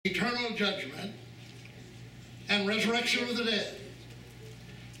eternal judgment, and resurrection of the dead.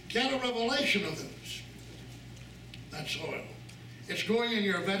 Get a revelation of those. That's oil. It's going in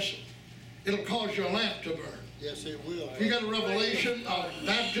your vessel. It'll cause your lamp to burn. Yes, it will. You got a revelation of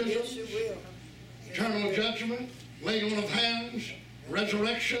baptism, Yes, it will. eternal judgment, laying on of hands,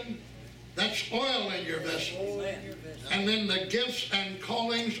 resurrection. That's oil in your vessel. Oil in your vessel. And then the gifts and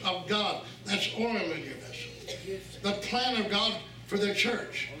callings of God. That's oil in your vessel. The plan of God for the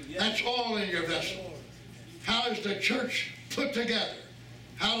church. That's oil in your vessel. How is the church put together?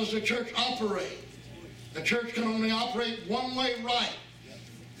 How does the church operate? The church can only operate one way right,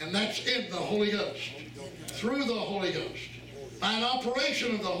 and that's in the Holy Ghost, through the Holy Ghost, by an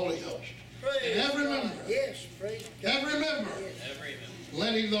operation of the Holy Ghost. And every member, Yes, praise God. every member,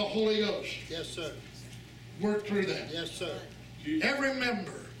 letting the Holy Ghost Yes, sir. work through them. Yes, sir. Every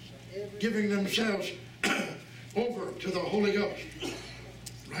member giving themselves over to the Holy Ghost.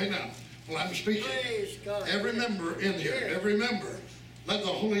 Right now, while I'm speaking, Praise God. every member in here, every member, let the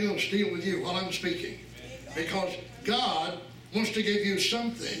Holy Ghost deal with you while I'm speaking. Because God wants to give you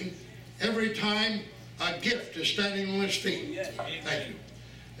something every time a gift is standing on his feet. Thank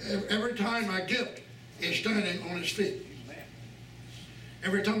you. Every time a gift is standing on his feet.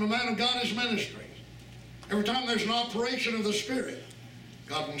 Every time the man of God is ministering. Every time there's an operation of the Spirit.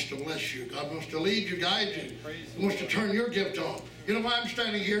 God wants to bless you. God wants to lead you, guide you. He wants to turn your gift on. You know why I'm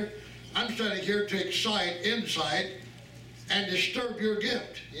standing here? I'm standing here to excite, incite, and disturb your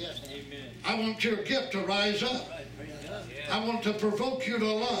gift. Yes. I want your gift to rise up. I want to provoke you to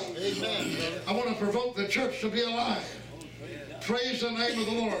love. Amen. I want to provoke the church to be alive. Praise the name of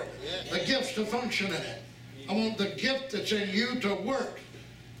the Lord. The gifts to function in it. I want the gift that's in you to work.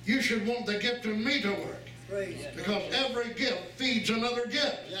 You should want the gift in me to work. Praise Because every gift feeds another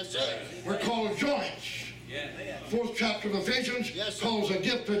gift. Yes, sir. We're called joints. 4th chapter of Ephesians calls a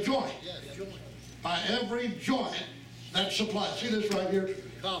gift a joint. Yes. By every joint that supplies. See this right here?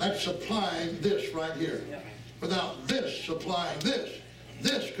 That's supplying this right here. Without this supplying this,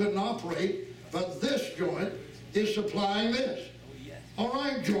 this couldn't operate, but this joint is supplying this. All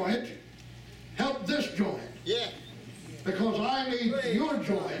right, joint, help this joint. Yeah. Because I need your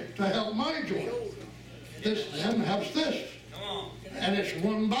joint to help my joint. This then helps this. And it's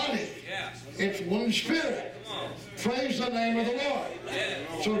one body. It's one spirit. Praise the name of the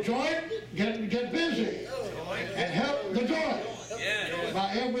Lord. So joint, get busy and help the joint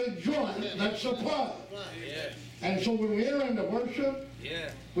by every joint that's supplied. And so when we enter into worship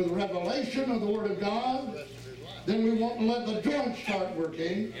with revelation of the Word of God, then we want to let the joint start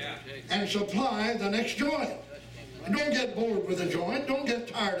working and supply the next joint. And don't get bored with the joint. Don't get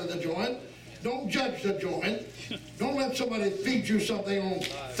tired of the joint. Don't judge the joint. Don't let somebody feed you something on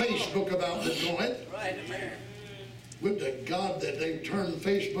Facebook about the joint. Would to God that they turn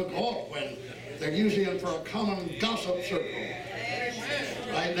Facebook off when they're using it for a common gossip circle.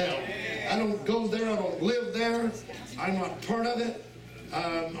 Right now. I don't go there. I don't live there. I'm not part of it.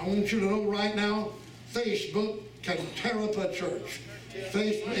 I want you to know right now, Facebook can tear up a church.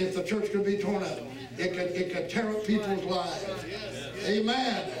 Facebook, if the church could be torn up, it could tear up people's lives.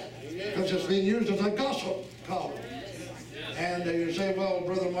 Amen. Because it's being used as a gossip column. And you say, well,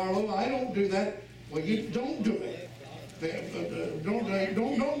 Brother Marlow, I don't do that. Well, you don't do it.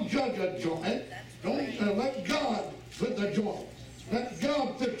 Don't judge a joint. Don't let God put the joint. Let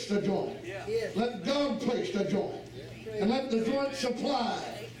God fix the joint. Let God place the joint. And let the joint supply.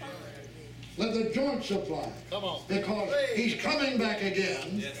 Let the joint supply. Come on. Because he's coming back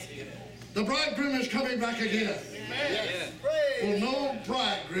again. The bridegroom is coming back again. Yes. Well, no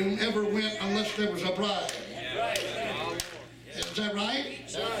bridegroom ever went unless there was a bride. Is that right?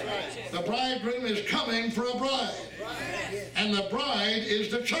 That's right. The bridegroom is coming for a bride. And the bride is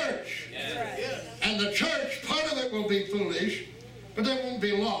the church. And the church, part of it will be foolish, but they won't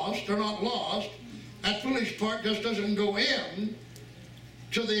be lost. They're not lost. That foolish part just doesn't go in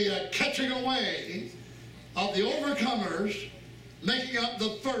to the catching away of the overcomers, making up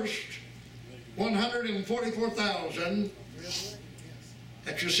the first 144,000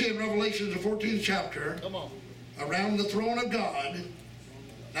 that you see in Revelation, the 14th chapter, Come on. around the throne of God.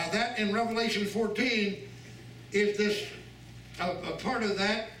 Now that in Revelation 14 is this, a part of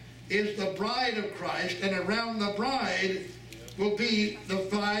that is the bride of Christ, and around the bride will be the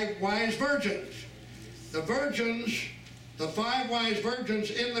 5 wise virgins. The virgins, the 5 wise virgins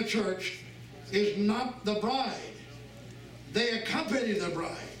in the church is not the bride. They accompany the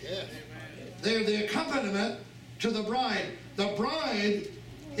bride. Yes. They're the accompaniment to the bride. The bride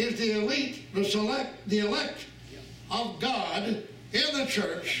is the elite, the elect of God in the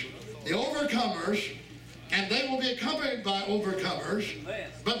church, the overcomers, And they will be accompanied by overcomers.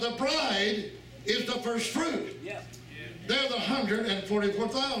 But the bride is the first fruit. They're the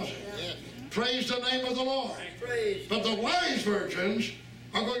 144,000. Praise the name of the Lord. But the wise virgins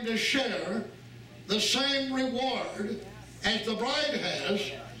are going to share the same reward as the bride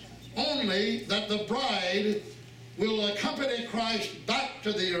has, only that the bride will accompany Christ back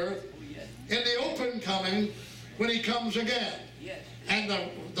to the earth in the open coming when he comes again. And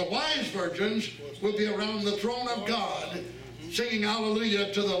the wise virgins will be around the throne of God singing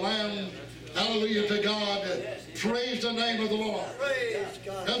hallelujah to the Lamb, hallelujah to God, praise the name of the Lord.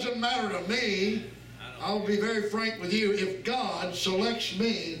 Doesn't matter to me, I'll be very frank with you, if God selects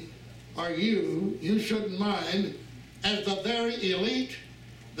me or you shouldn't mind, as the very elite,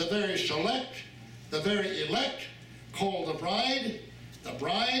 the very select, the very elect, called the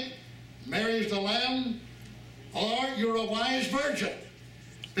bride marries the Lamb, or you're a wise virgin,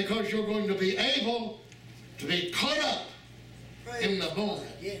 because you're going to be able to be caught up in the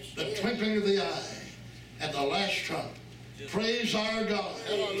moment, the twinkling of the eye, and the last trump. Praise our God.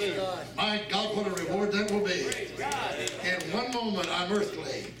 My God, what a reward that will be. In one moment I'm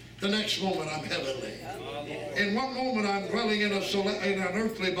earthly, the next moment I'm heavenly. In one moment I'm dwelling in an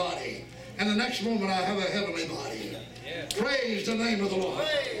earthly body, and the next moment I have a heavenly body. Praise the name of the Lord.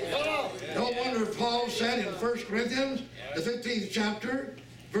 No wonder Paul said in 1 Corinthians, the 15th chapter,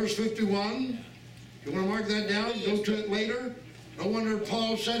 verse 51, you want to mark that down, go to it later. No wonder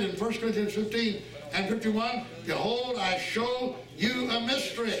Paul said in 1 Corinthians 15 and 51, behold, I show you a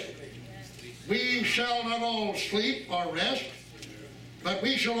mystery. We shall not all sleep or rest, but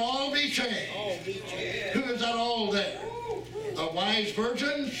we shall all be changed. Who is that all there? The wise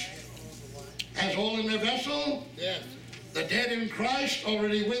virgins, as all in their vessel. The dead in Christ,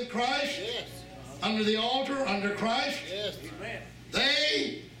 already with Christ. Under the altar, under Christ.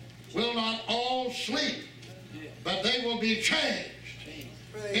 They will not all sleep, but they will be changed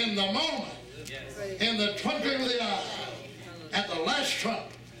in the moment, in the twinkling of the eye, at the last trump.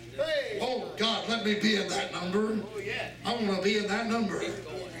 Oh God, let me be in that number. I want to be in that number.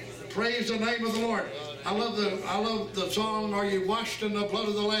 Praise the name of the Lord. I love the song, Are You Washed in the Blood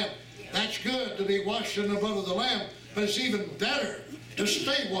of the Lamb? That's good to be washed in the blood of the Lamb, but it's even better to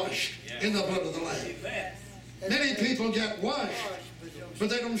stay washed in the blood of the Lamb. Many people get washed, but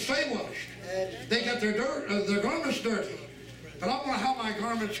they don't stay washed. They get their garments dirty. But I want to have my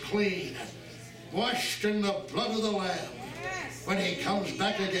garments clean, washed in the blood of the Lamb when he comes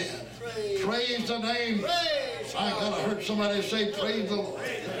back again. Praise the name. I heard somebody say, praise the Lord.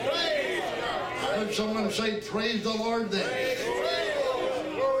 I heard someone say, praise the Lord then.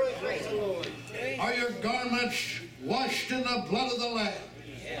 Are your garments washed in the blood of the Lamb?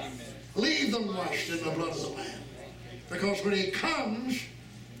 Leave them washed in the blood of the Lamb. Because when he comes,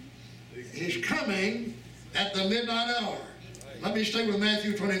 he's coming at the midnight hour. Let me stay with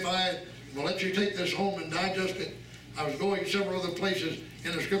Matthew 25. We'll let you take this home and digest it. I was going several other places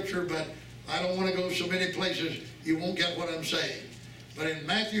in the scripture, but I don't want to go so many places you won't get what I'm saying. But in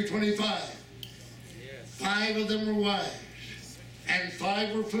Matthew 25, 5 of them were wise, and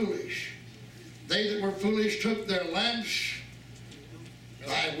 5 were foolish. They that were foolish took their lamps.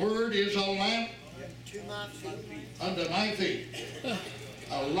 Thy word is a lamp unto my feet,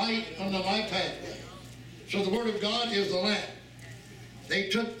 a light unto my pathway. So the word of God is the lamp. They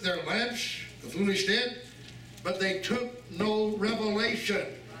took their lamps, the foolish did, but they took no revelation.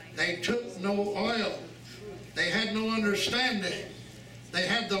 They took no oil. They had no understanding. They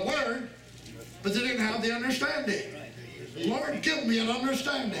had the word, but they didn't have the understanding. Lord, give me an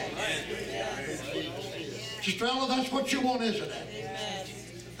understanding. Sister Ella, that's what you want, isn't it?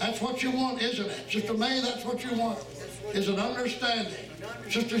 That's what you want, isn't it? Sister May, that's what you want, is an understanding.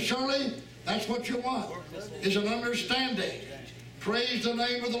 Sister Shirley, that's what you want, is an understanding. Praise the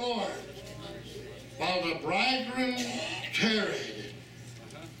name of the Lord. While the bridegroom tarried.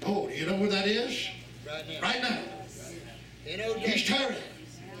 Oh, do you know where that is? Right now. He's tarrying.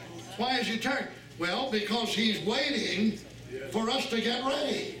 Why is he tarrying? Well, because he's waiting for us to get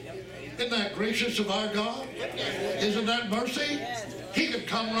ready. Isn't that gracious of our God? Isn't that mercy? He could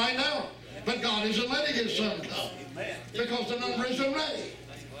come right now, but God isn't letting his son come because the number isn't ready.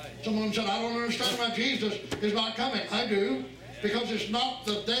 Someone said, I don't understand why Jesus is not coming. I do, because it's not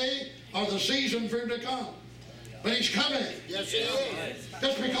the day or the season for him to come. But he's coming. Yes, he is.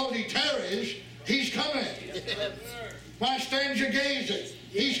 Just because he tarries, he's coming. Why stand you gazing?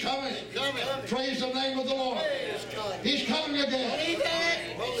 He's coming. Praise the name of the Lord. He's coming again.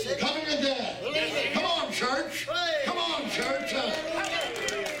 Coming again. Come on, church. Come on, church.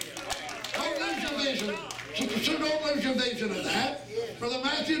 Don't lose your vision. So don't lose your vision of that. Brother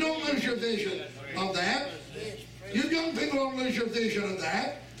Matthew, don't lose your vision of that. young people don't lose your vision of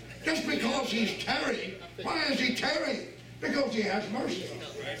that. Just because he's tarrying. Why is he tarrying? Because he has mercy.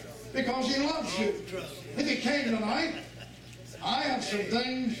 Because he loves you. If he came tonight, I have some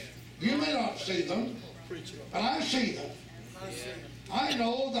things, you may not see them, but I see them. I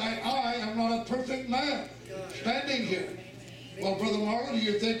know that I am not a perfect man standing here. Well, Brother Marlow, do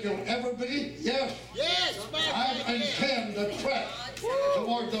you think you'll ever be? Yes. Yes, I intend to press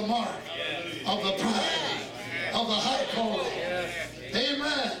toward the mark of the prize of the high calling.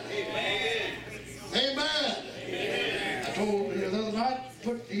 Amen. Amen. I told you the other night,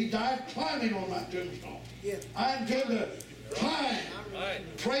 he died climbing on my tombstone. I intend to climb.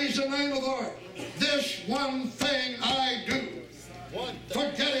 Praise the name of the Lord. This one thing I do,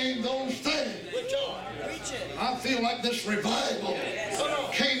 forgetting those things. I feel like this revival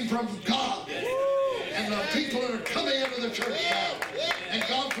came from God. And the people that are coming into the church now, and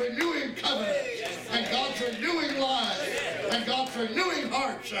God's renewing covenants, and God's renewing lives, and God's renewing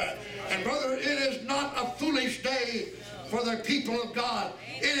hearts. And brother, it is not a foolish day for the people of God.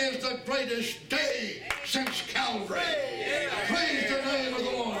 It is the greatest day since Calvary. Praise the name of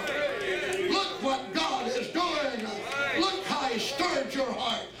the Lord. Look what God is doing. Look how he stirred your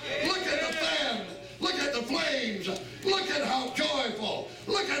heart. Look at the fan. Look at the flames. Look at how joyful.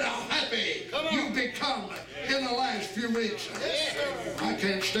 Look at how happy you've become in the last few weeks. I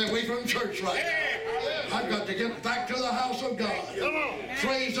can't stay away from church right now. I've got to get back to the house of God.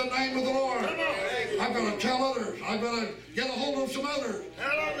 Praise the name of the Lord. I've got to tell others. I've got to get a hold of some others.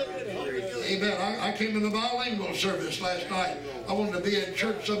 Amen. I came in the bilingual service last night. I wanted to be in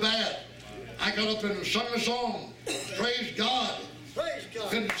church so bad. I got up and sung a song. Praise God.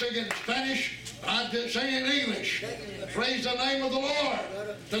 Couldn't sing in Spanish. I did sing in English. Praise the name of the Lord.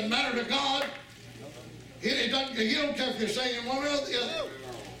 Doesn't matter to God. He don't care if you're singing one or the other.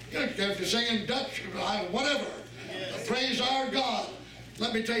 He don't care if you're singing Dutch or whatever. Praise our God.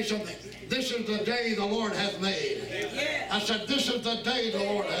 Let me tell you something. This is the day the Lord hath made. I said, this is the day the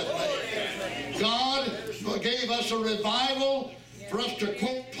Lord hath made. God gave us a revival for us to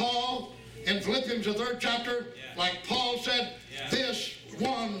quote Paul in Philippians, the 3rd chapter. Like Paul said, this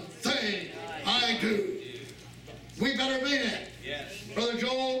one thing I do. We better mean it. Brother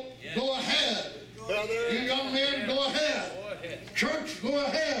Joel, go ahead. You young men, go ahead. Church, go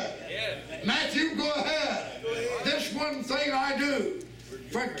ahead. Matthew, go ahead. This one thing I do.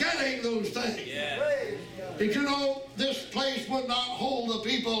 Forgetting those things. Did you know this place would not hold the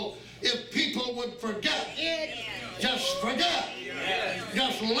people if people would forget? Just forget.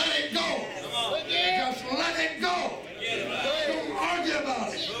 Just let it go. Just let it go. Don't argue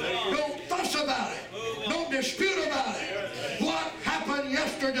about it. Don't fuss about it. Don't dispute about it. What happened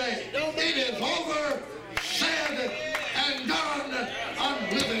yesterday? It is over, said, and done. I'm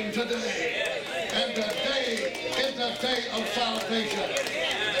living today. And today is the day of salvation.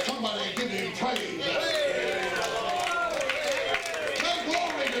 Somebody give him praise. Well,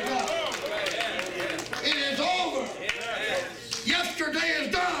 glory to God. It is over. Yesterday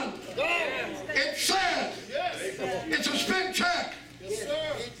is done. It's said. It's a spent check. It's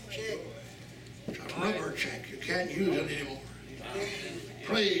a rubber check. You can't use it anymore.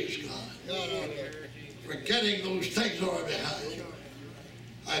 Praise God. Forgetting those things that are behind,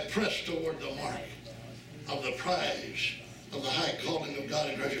 I press toward the mark of the prize of the high calling of God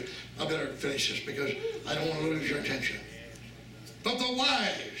and treasure. I better finish this because I don't want to lose your attention. But the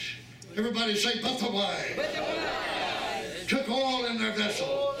wise, everybody say, but the wise, took oil in their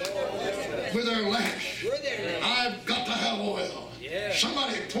vessel with their lamps. I've got to have oil.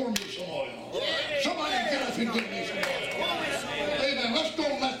 Somebody pour me some oil. Somebody get up and give me some oil. Amen. Let's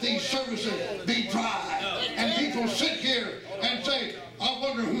don't let these services be dry and people sit here and say, I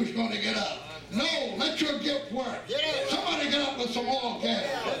wonder who's going to get up. No, let your gift work. Somebody get up with some oil can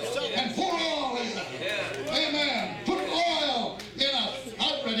and pour oil in. Amen. Put oil in us.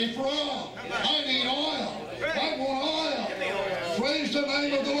 I'm ready for oil. I need oil. I want oil. Praise the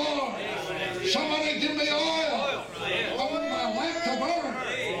name of the Lord. Somebody give me oil. I want my lamp to burn.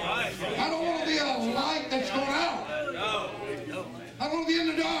 I don't want to be a light that's going out. I don't want to be in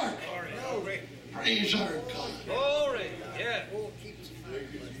the dark. Praise our God.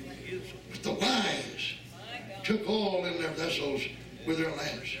 But the wise took oil in their vessels with their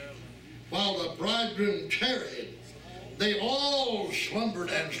lamps. While the bridegroom tarried, they all slumbered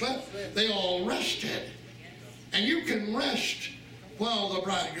and slept. They all rested. And you can rest while the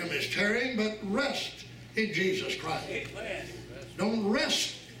bridegroom is tarrying, but rest in Jesus Christ. Don't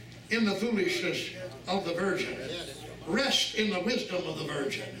rest in the foolishness of the virgin. Rest in the wisdom of the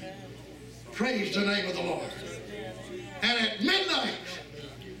virgin. Praise the name of the Lord. And at midnight,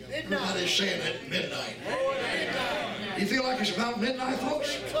 everybody's saying at midnight. You feel like it's about midnight,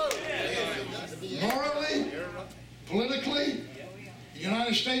 folks? Morally, politically, the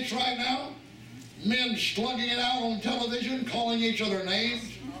United States right now, men slugging it out on television, calling each other names,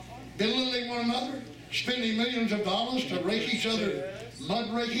 belittling one another, spending millions of dollars to rake each other,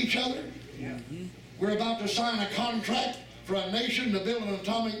 mud rake each other. We're about to sign a contract for a nation to build an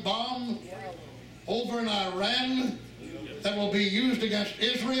atomic bomb over in Iran that will be used against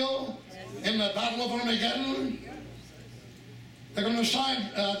Israel in the Battle of Armageddon. They're going to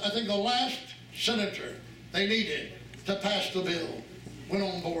sign, I think the last senator they needed to pass the bill went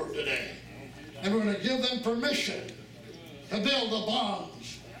on board today. And we're going to give them permission to build the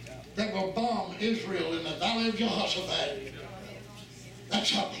bombs that will bomb Israel in the Valley of Jehoshaphat.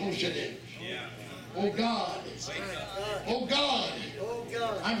 That's how close it is. Oh God. Oh God.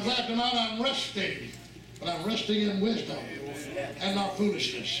 I'm glad tonight I'm resting, but I'm resting in wisdom and not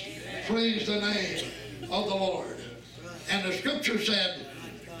foolishness. Praise the name of the Lord. And the scripture said,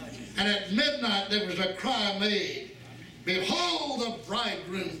 and at midnight there was a cry made, behold, the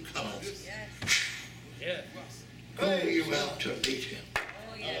bridegroom cometh. Go you out to meet him.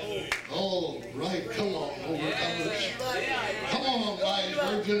 All right, come on, overcomers. Come on, wise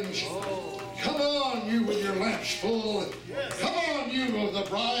virgins. Come on, you with your lamps full. Come on, you of the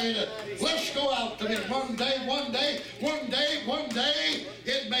bride. Let's go out to meet one day.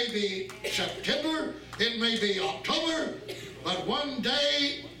 It may be September, it may be October, but one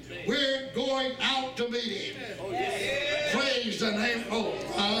day we're going out to meet him. Praise the name. Oh,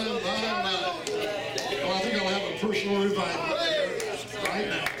 my. Well, I think I'll have a personal revival right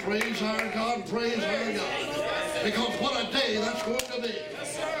now. Praise our God, praise our God. Because what a day that's going to be.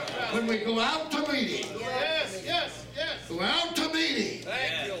 When we go out to meet him. Yes. Go out to meet him.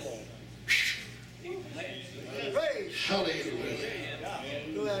 Thank you, Lord.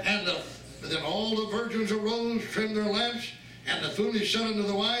 Hallelujah. And then all the virgins arose, trimmed their lamps, and the foolish said unto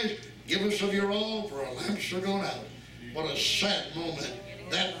the wise, give us of your all, for our lamps are gone out. What a sad moment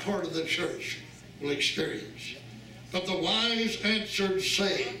that part of the church will experience. But the wise answered,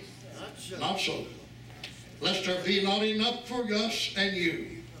 saying, not so, lest there be not enough for us and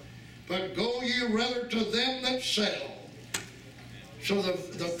you, but go ye rather to them that sell. So the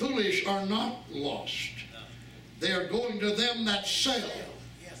foolish are not lost. They are going to them that sell.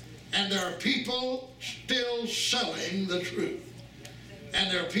 And there are people still selling the truth.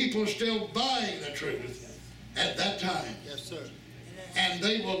 And there are people still buying the truth at that time. Yes, sir. And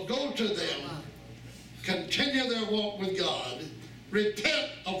they will go to them, continue their walk with God,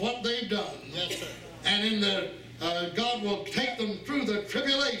 repent of what they've done. Yes, sir. And in the God will take them through the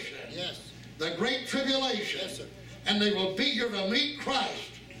tribulation. Yes. The great tribulation. Yes, sir. And they will be here to meet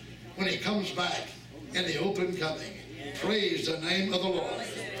Christ when he comes back in the open coming. Praise the name of the Lord.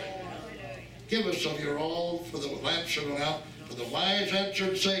 Give us of your all, for the lamps are going out. For the wise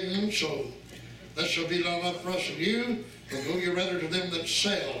answered, saying, so that shall be not enough for us and you, but go you rather to them that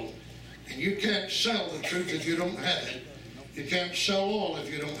sell. And you can't sell the truth if you don't have it. You can't sell all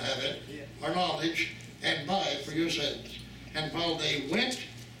if you don't have it, or knowledge, and buy it for yourselves. And while they went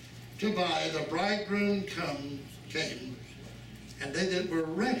to buy, the bridegroom came, and they that were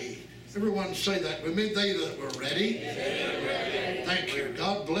ready. Everyone say that with me. They that were ready. Thank you.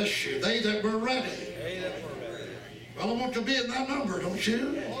 God bless you. They that were ready. Well, I want to be in that number, don't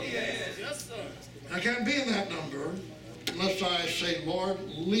you? I can't be in that number unless I say, Lord,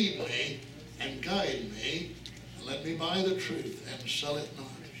 lead me and guide me, and let me buy the truth and sell it not,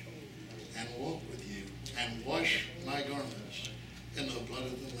 and walk with you, and wash my garments in the blood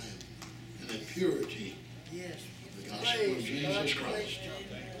of the Lamb, in the purity of the gospel of Jesus Christ.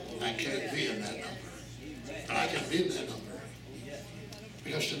 I can't be in that number. But I can be in that number.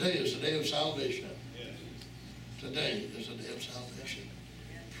 Because today is the day of salvation. Today is the day of salvation.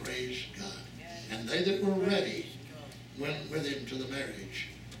 Praise God. And they that were ready went with him to the marriage,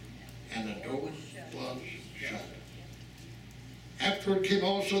 and the door was shut. Afterward came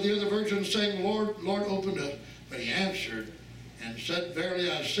also the other virgins, saying, Lord, Lord, open us. But he answered and said, verily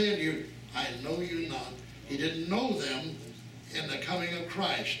I say unto you, I know you not. He didn't know them in the coming of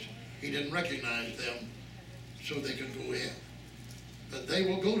Christ. He didn't recognize them, so they could go in. But they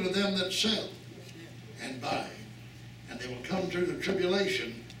will go to them that sell and buy. And they will come through the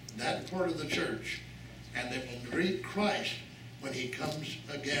tribulation, that part of the church, and they will greet Christ when he comes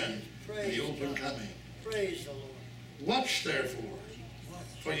again in the open coming. Praise the Lord. Watch therefore,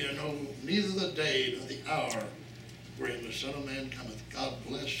 for you know neither the day nor the hour wherein the Son of Man cometh. God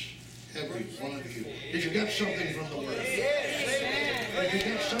bless every one of you. Did you get something from the Word? Did you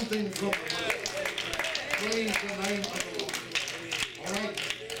get something from the Word? Praise the name of the Lord. All right.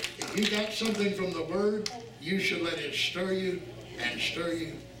 If you got something from the Word, you should let it stir you and stir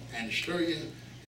you and stir you